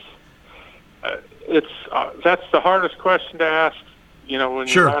 It's that's the hardest question to ask. When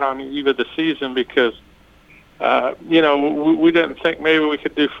you're right on the eve of the season, because we didn't think maybe we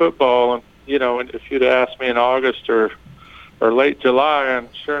could do football, and if you'd asked me in August or late July, and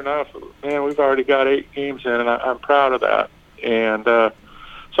sure enough, man, we've already got 8 games in, and I'm proud of that. And so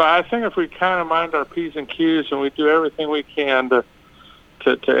I think if we kind of mind our P's and Q's and we do everything we can to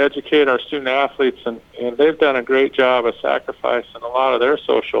educate our student athletes, and they've done a great job of sacrificing a lot of their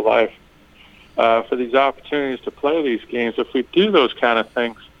social life for these opportunities to play these games. If we do those kind of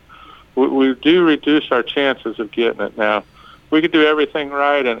things, we do reduce our chances of getting it. Now, we could do everything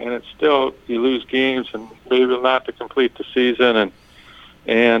right, and it's still, you lose games and maybe not to complete the season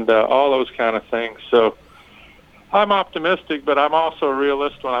and all those kind of things. So I'm optimistic, but I'm also a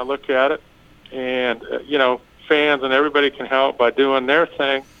realist when I look at it. And, fans and everybody can help by doing their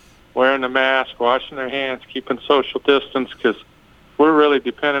thing, wearing the mask, washing their hands, keeping social distance, because we're really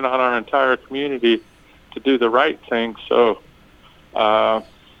dependent on our entire community to do the right thing. So, so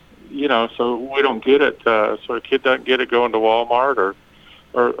we don't get it. So a kid doesn't get it going to Walmart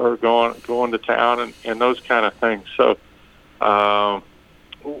are going to town and those kind of things. So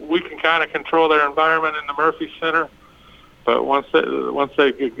we can kind of control their environment in the Murphy Center, but once they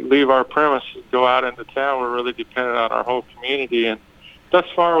leave our premises, go out into town, we're really dependent on our whole community. And thus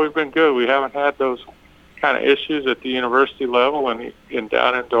far, we've been good. We haven't had those kind of issues at the university level and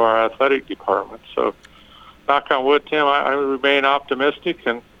down into our athletic department. So, knock on wood, Tim, I remain optimistic,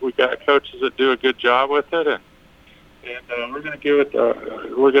 and we've got coaches that do a good job with it, and we're going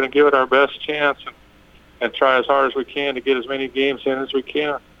to give it our best chance and try as hard as we can to get as many games in as we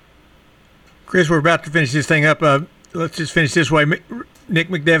can. Chris, we're about to finish this thing up. Let's just finish this way. Nick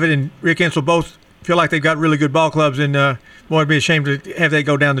McDevitt and Rick Insell both feel like they've got really good ball clubs, and boy, it'd be a shame to have that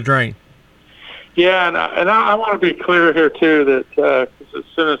go down the drain. Yeah, and I want to be clear here, too, that as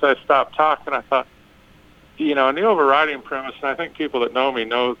soon as I stopped talking, I thought, in the overriding premise, and I think people that know me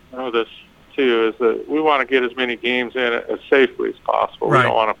know this, too, is that we want to get as many games in as safely as possible. Right. We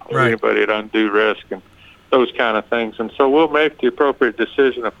don't want to put anybody at undue risk and those kind of things. And so we'll make the appropriate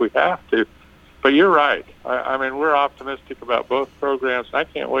decision if we have to. But you're right. I mean, we're optimistic about both programs. I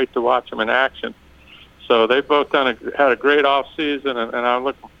can't wait to watch them in action. So they've both had a great off season, and I'm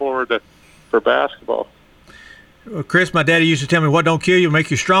looking forward for basketball. Well, Chris, my daddy used to tell me, what don't kill you make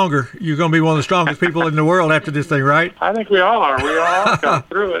you stronger. You're going to be one of the strongest people in the world after this thing, right? I think we all are. We all come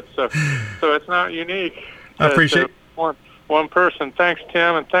through it, so it's not unique. I appreciate it. One person. Thanks,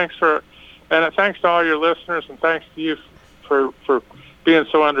 Tim, and thanks to all your listeners, and thanks to you for being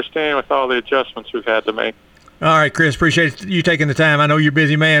so understanding with all the adjustments we've had to make. All right, Chris, appreciate you taking the time. I know you're a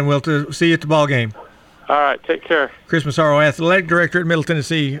busy man. We'll see you at the ball game. All right, take care. Chris Massaro, Athletic Director at Middle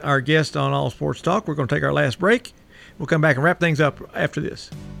Tennessee, our guest on All Sports Talk. We're going to take our last break. We'll come back and wrap things up after this.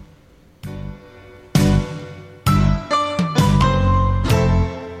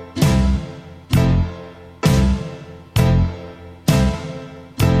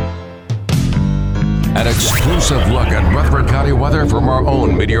 An exclusive look at Rutherford County weather from our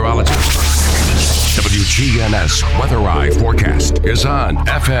own meteorologist. WGNS Weather Eye forecast is on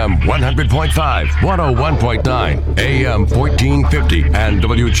FM 100.5, 101.9, AM 1450, and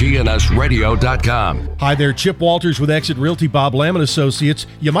WGNSradio.com. Hi there, Chip Walters with Exit Realty Bob Lamb & Associates.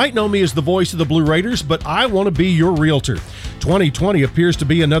 You might know me as the voice of the Blue Raiders, but I want to be your realtor. 2020 appears to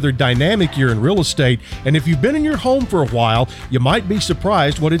be another dynamic year in real estate, and if you've been in your home for a while, you might be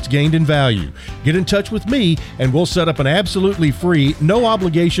surprised what it's gained in value. Get in touch with me, and we'll set up an absolutely free,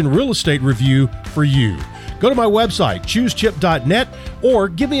 no-obligation real estate review for you. Go to my website, choosechip.net, or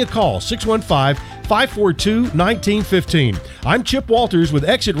give me a call, 615-542-1915. I'm Chip Walters with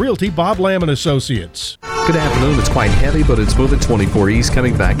Exit Realty Bob Lamb & Associates. Good afternoon. It's quite heavy, but it's moving 24 east,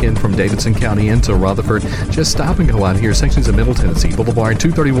 coming back in from Davidson County into Rutherford. Just stop and go out here. Sections of Middle Tennessee. Boulevard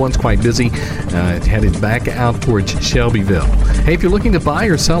 231 is quite busy. Headed back out towards Shelbyville. Hey, if you're looking to buy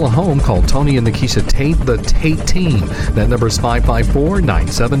or sell a home, call Tony and Nikisha Tate, the Tate Team. That number is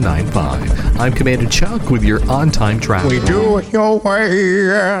 554-9795. I'm Commander Chuck with your on-time traffic. We do it your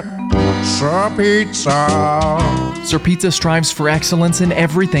way at Sir Pizza. Sir Pizza strives for excellence in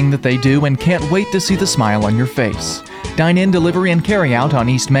everything that they do and can't wait to see the smile on your face. Dine-in, delivery, and carry-out on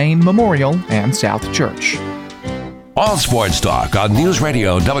East Main, Memorial, and South Church. All Sports Talk on News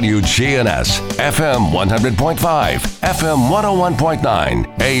Radio WGNS, FM 100.5, FM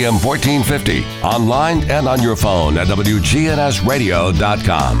 101.9, AM 1450, online and on your phone at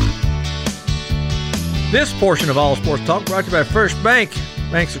WGNSradio.com. This portion of All Sports Talk brought to you by First Bank.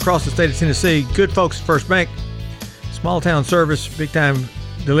 Banks across the state of Tennessee. Good folks at First Bank. Small town service, big time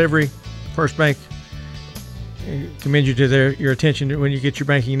delivery. First Bank. I commend you to your attention when you get your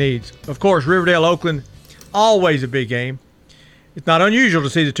banking needs. Of course, Riverdale, Oakland, always a big game. It's not unusual to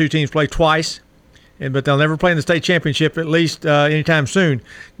see the two teams play twice, but they'll never play in the state championship, at least anytime soon.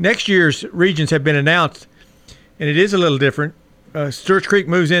 Next year's regions have been announced, and it is a little different. Stewart's Creek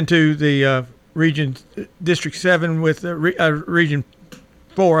moves into the Region District 7 with Region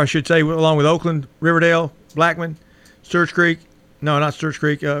 4, I should say, along with Oakland, Riverdale, Blackman, Stewart's Creek. No, not Stewart's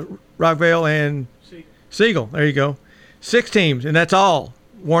Creek. Rockvale and Siegel. There you go. 6 teams, and that's all.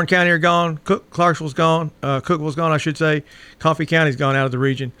 Warren County are gone. Clarksville's gone. Cookville's gone, I should say. Coffee County's gone out of the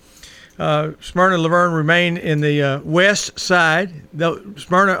region. Smyrna and Laverne remain in the west side.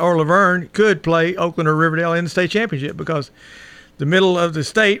 Smyrna or Laverne could play Oakland or Riverdale in the state championship because the middle of the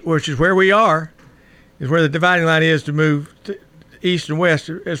state, which is where we are, is where the dividing line is to move to east and west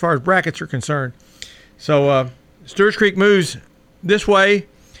as far as brackets are concerned. So Stewart's Creek moves this way,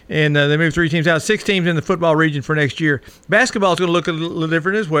 and they move 3 teams out. 6 teams in the football region for next year. Basketball is going to look a little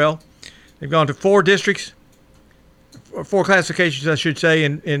different as well. They've gone to 4 districts, or 4 classifications, I should say,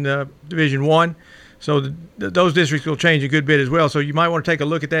 in Division 1. So those districts will change a good bit as well. So you might want to take a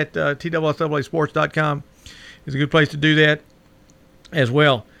look at that. TSSAAsports.com is a good place to do that as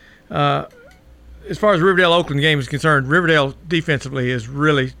well. As far as the Riverdale-Oakland game is concerned, Riverdale defensively has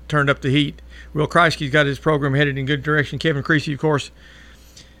really turned up the heat. Will Kreisky's got his program headed in good direction. Kevin Creasy, of course,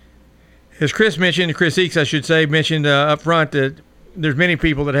 as Chris Eakes, I should say, mentioned up front that there's many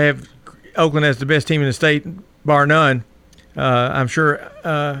people that have Oakland as the best team in the state, bar none. I'm sure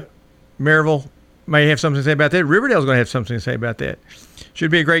Maryville may have something to say about that. Riverdale's going to have something to say about that. Should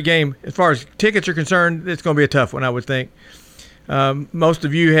be a great game. As far as tickets are concerned, it's going to be a tough one, I would think. Most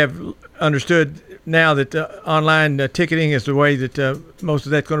of you have understood now that online ticketing is the way that most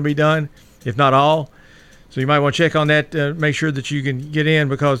of that's going to be done, if not all. So you might want to check on that, make sure that you can get in,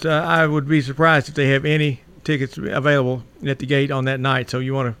 because I would be surprised if they have any tickets available at the gate on that night. So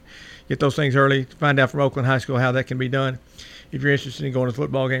you want to get those things early, find out from Oakland High School how that can be done if you're interested in going to the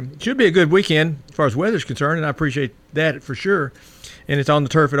football game. It should be a good weekend as far as weather's concerned, and I appreciate that for sure. And it's on the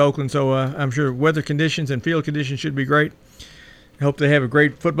turf at Oakland, so I'm sure weather conditions and field conditions should be great. I hope they have a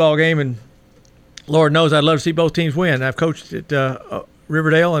great football game, and Lord knows I'd love to see both teams win. I've coached at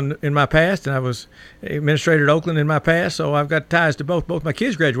Riverdale in my past, and I was administrator at Oakland in my past, so I've got ties to both. Both my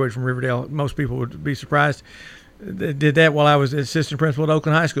kids graduated from Riverdale. Most people would be surprised. They did that while I was assistant principal at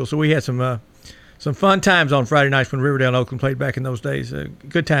Oakland High School, so we had some fun times on Friday nights when Riverdale and Oakland played back in those days.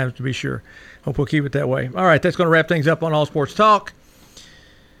 Good times, to be sure. Hope we'll keep it that way. All right, that's going to wrap things up on All Sports Talk.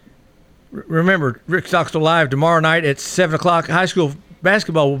 Remember, Rick Stockstill Live tomorrow night at 7 o'clock. High school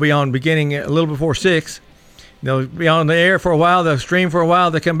basketball will be on beginning a little before 6. They'll be on the air for a while. They'll stream for a while.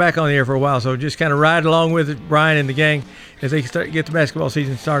 They'll come back on the air for a while. So just kind of ride along with it, Brian and the gang, as they get the basketball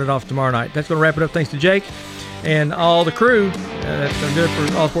season started off tomorrow night. That's going to wrap it up. Thanks to Jake and all the crew. That's going to do it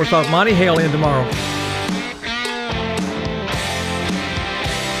for All Sports Talk. Monty Hale in tomorrow.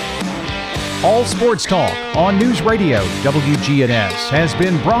 All Sports Talk on News Radio WGNS has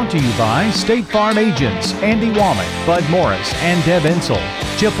been brought to you by State Farm agents Andy Womack, Bud Morris, and Deb Insel.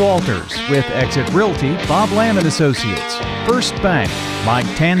 Chip Walters with Exit Realty, Bob Lamb & Associates. First Bank, Mike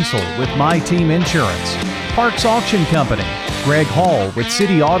Tansel with My Team Insurance. Parks Auction Company, Greg Hall with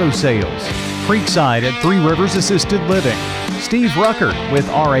City Auto Sales. Creekside at Three Rivers Assisted Living. Steve Ruckert with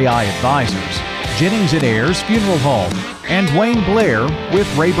RAI Advisors. Jennings & Ayers Funeral Home. And Wayne Blair with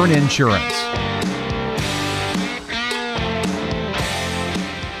Rayburn Insurance.